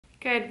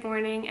Good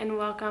morning and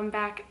welcome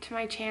back to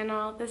my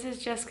channel. This is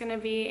just going to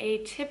be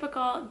a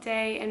typical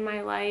day in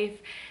my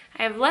life.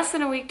 I have less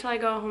than a week till I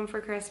go home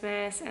for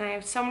Christmas and I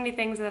have so many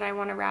things that I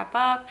want to wrap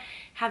up.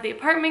 Have the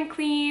apartment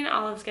clean,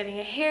 Olive's getting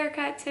a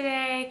haircut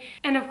today,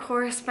 and of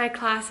course my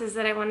classes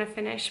that I want to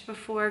finish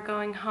before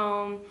going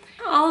home.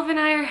 Olive and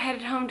I are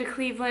headed home to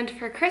Cleveland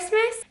for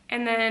Christmas,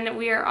 and then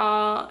we are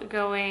all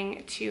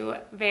going to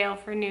Vail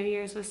for New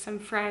Year's with some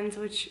friends,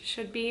 which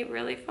should be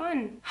really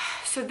fun.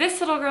 So this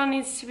little girl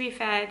needs to be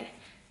fed,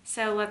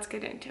 so let's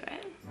get into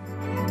it.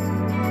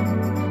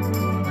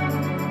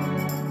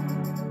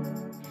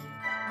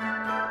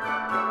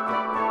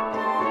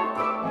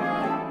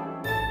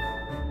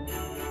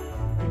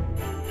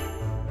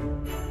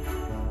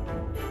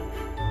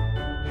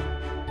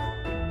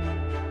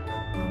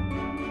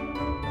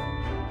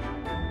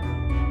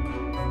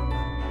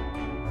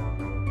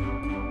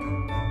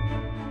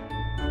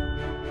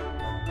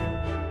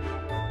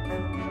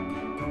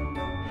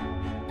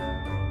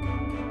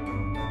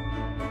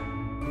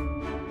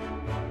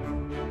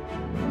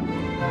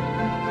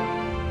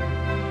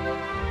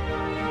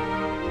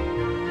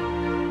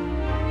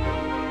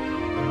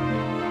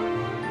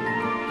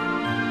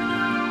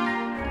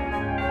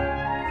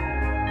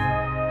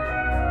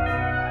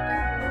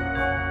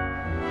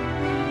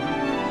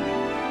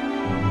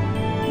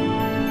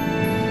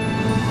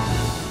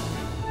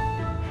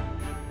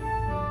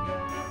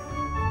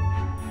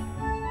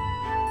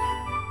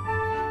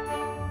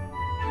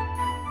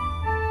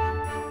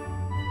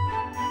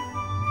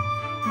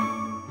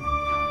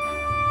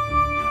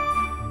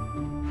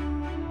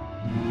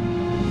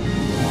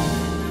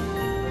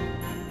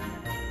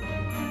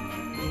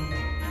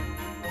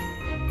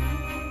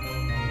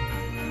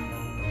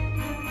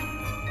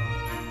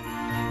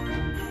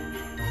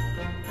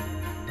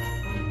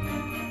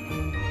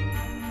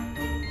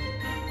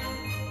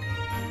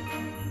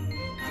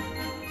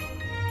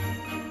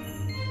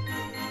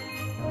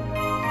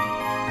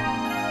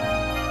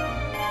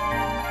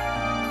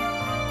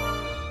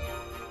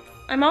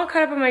 I'm all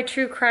caught up on my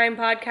true crime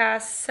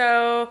podcast,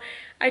 so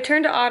I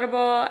turned to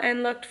Audible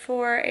and looked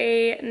for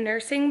a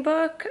nursing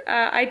book.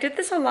 I did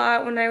this a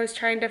lot when I was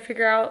trying to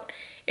figure out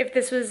if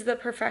this was the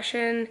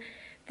profession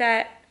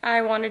that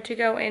I wanted to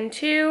go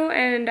into,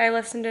 and I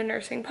listened to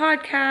nursing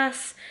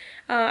podcasts.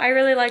 I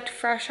really liked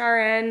Fresh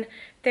RN.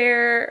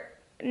 They're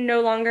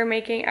no longer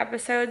making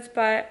episodes,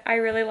 but I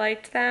really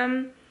liked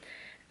them.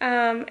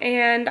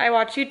 And I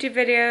watched YouTube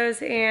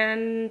videos,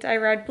 and I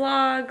read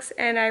blogs,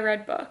 and I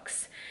read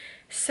books.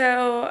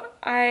 So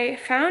I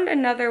found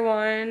another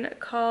one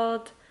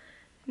called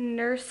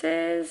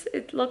Nurses.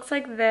 It looks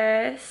like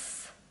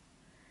this.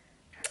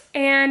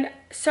 And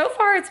so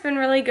far it's been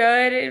really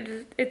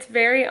good. It's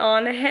very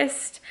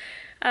honest.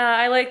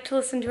 I like to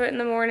listen to it in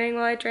the morning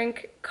while I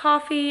drink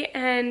coffee,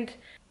 and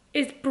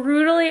it's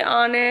brutally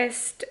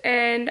honest,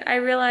 and I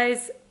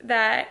realize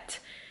that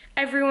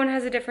everyone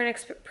has a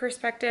different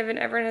perspective and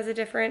everyone has a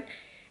different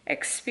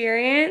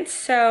experience.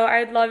 So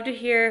I'd love to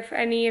hear if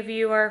any of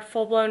you are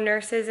full-blown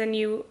nurses and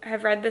you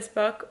have read this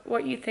book,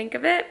 what you think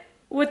of it.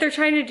 What they're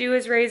trying to do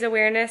is raise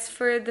awareness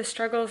for the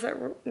struggles that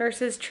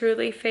nurses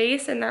truly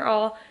face, and they're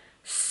all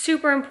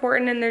super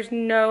important, and there's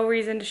no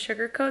reason to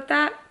sugarcoat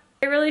that.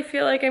 I really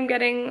feel like I'm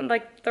getting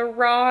like the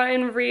raw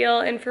and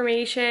real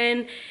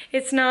information.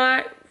 It's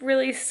not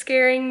really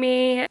scaring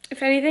me.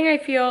 If anything, I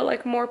feel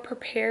like more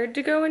prepared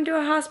to go into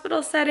a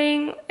hospital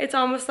setting. It's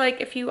almost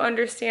like if you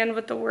understand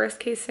what the worst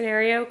case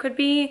scenario could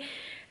be,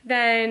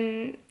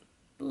 then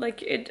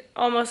like it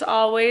almost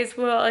always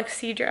will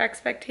exceed your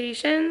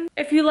expectations.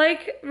 If you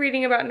like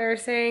reading about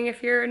nursing,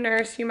 if you're a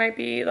nurse, you might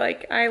be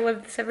like, I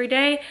live this every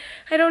day.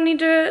 I don't need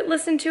to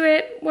listen to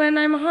it when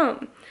I'm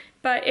home.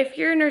 But if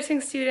you're a nursing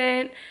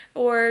student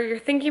or you're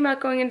thinking about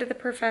going into the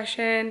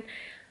profession,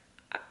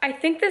 I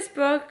think this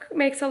book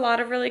makes a lot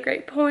of really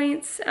great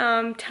points,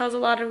 tells a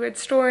lot of good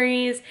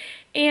stories,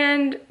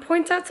 and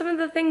points out some of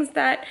the things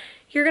that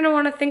you're going to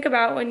want to think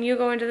about when you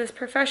go into this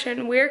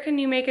profession. Where can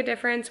you make a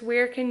difference?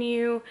 Where can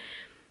you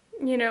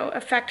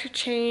affect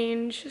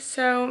change?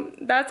 So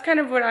that's kind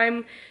of what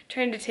I'm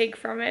trying to take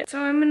from it.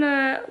 So I'm going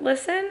to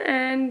listen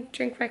and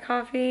drink my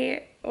coffee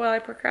while I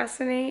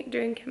procrastinate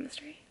doing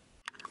chemistry.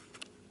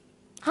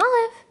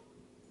 Olive.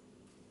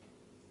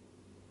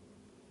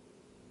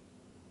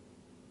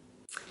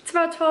 It's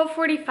about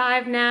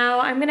 12:45 now.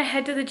 I'm gonna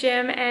head to the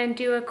gym and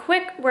do a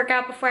quick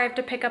workout before I have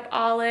to pick up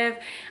Olive.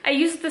 I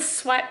use the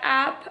Sweat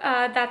app.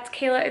 That's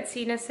Kayla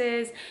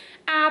Itzinas's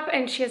app,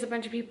 and she has a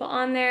bunch of people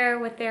on there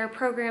with their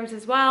programs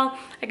as well.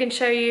 I can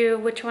show you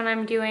which one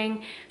I'm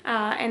doing,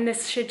 and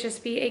this should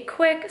just be a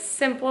quick,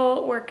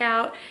 simple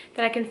workout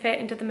that I can fit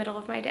into the middle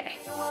of my day.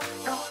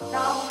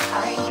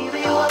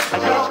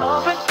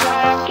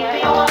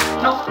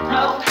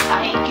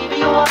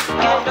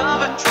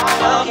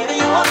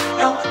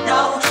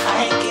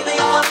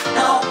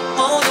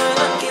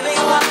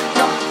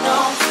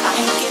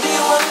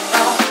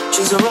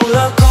 She's a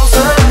roller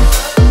coaster.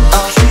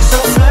 Oh, she's so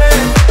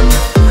flame.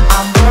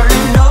 I'm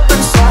burning up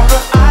inside,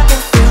 but I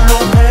can feel no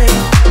pain.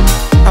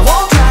 I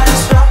won't try to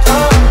stop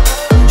her.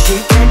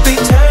 She can't be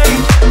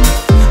tamed.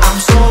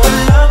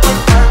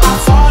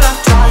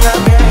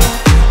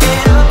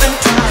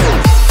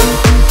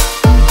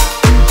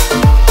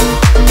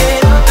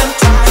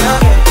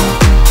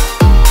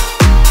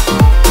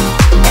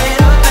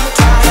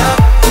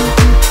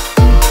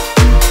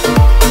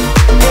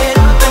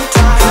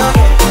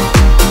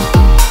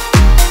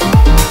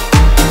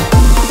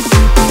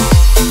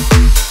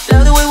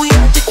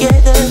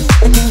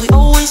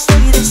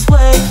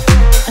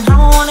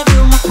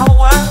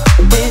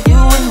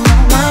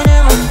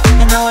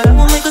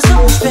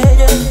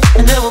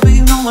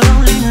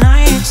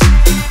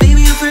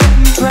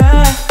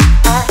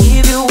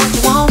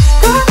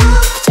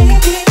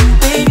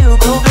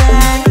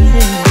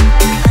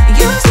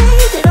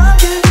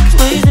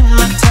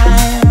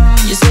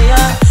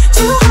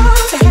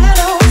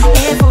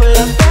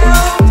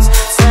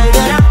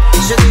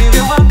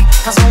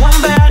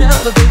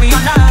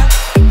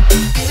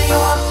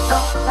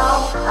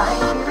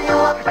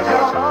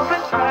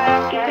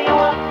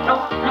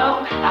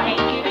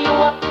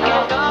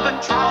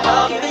 try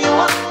to give you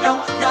up, no,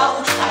 no,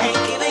 I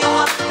ain't giving you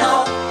up,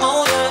 no,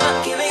 oh yeah,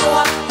 not giving you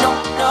up, no,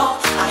 no,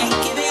 I ain't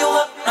giving you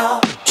up,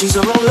 no. She's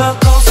a roller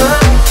coaster,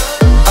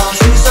 oh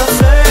she's so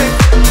fake.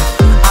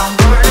 I'm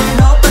burning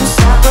up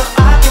inside, but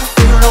I can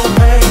feel no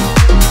pain.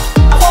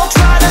 I won't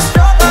try to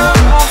stop her,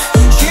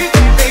 she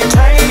can't be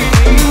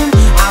tamed.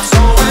 I'm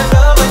so in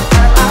love with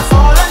her, I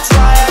fall and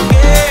try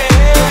again.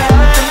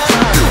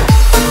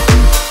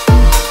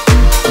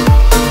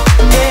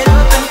 Get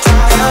up and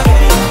try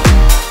again.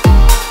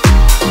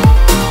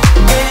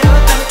 Get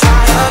up and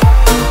try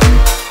again.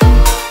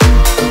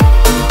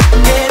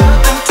 Get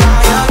up and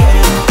try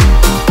again.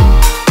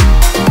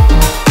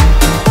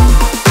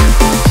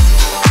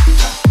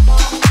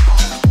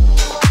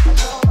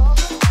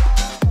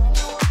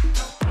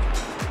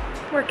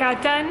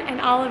 Workout done and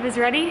Olive is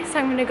ready, so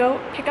I'm gonna go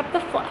pick up the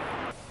fluff.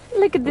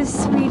 Look at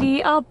this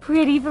sweetie, all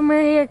pretty from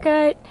her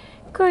haircut.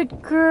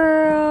 Good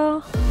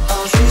girl.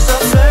 Oh, she's so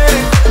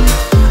fake.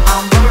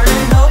 I'm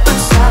burning up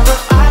inside,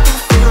 but I can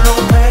feel no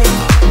pain.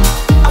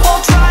 I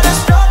won't try to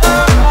stop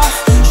her,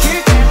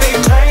 she can't be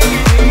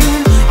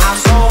tamed. I'm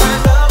so in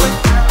love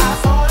with her, I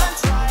fall and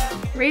try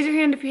again. Raise your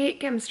hand if you hate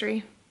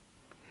chemistry.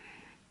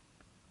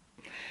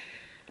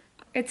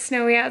 It's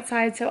snowy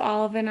outside, so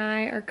Olive and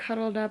I are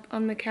cuddled up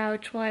on the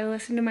couch while I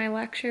listen to my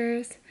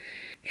lectures.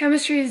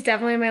 Chemistry is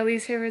definitely my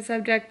least favorite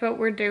subject, but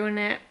we're doing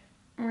it.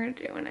 We're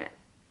doing it.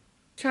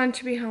 Sean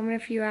should be home in a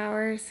few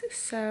hours,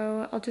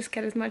 so I'll just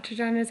get as much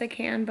done as I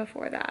can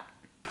before that.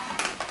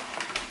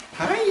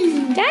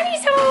 Hi.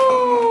 Daddy's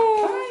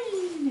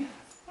home!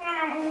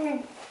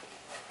 Hi.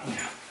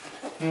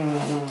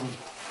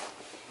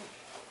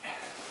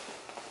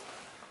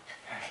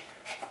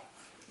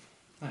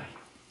 Hi.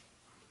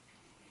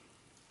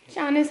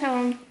 Sean is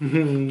home.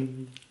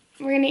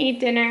 We're gonna eat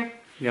dinner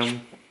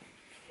Yum.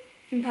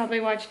 and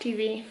probably watch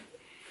TV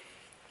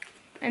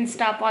and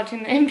stop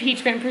watching the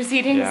impeachment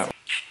proceedings. Yeah.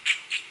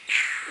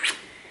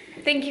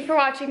 Thank you for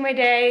watching my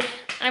day.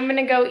 I'm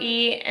gonna go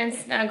eat and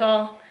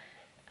snuggle,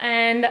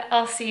 and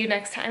I'll see you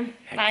next time.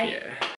 Heck Bye. yeah.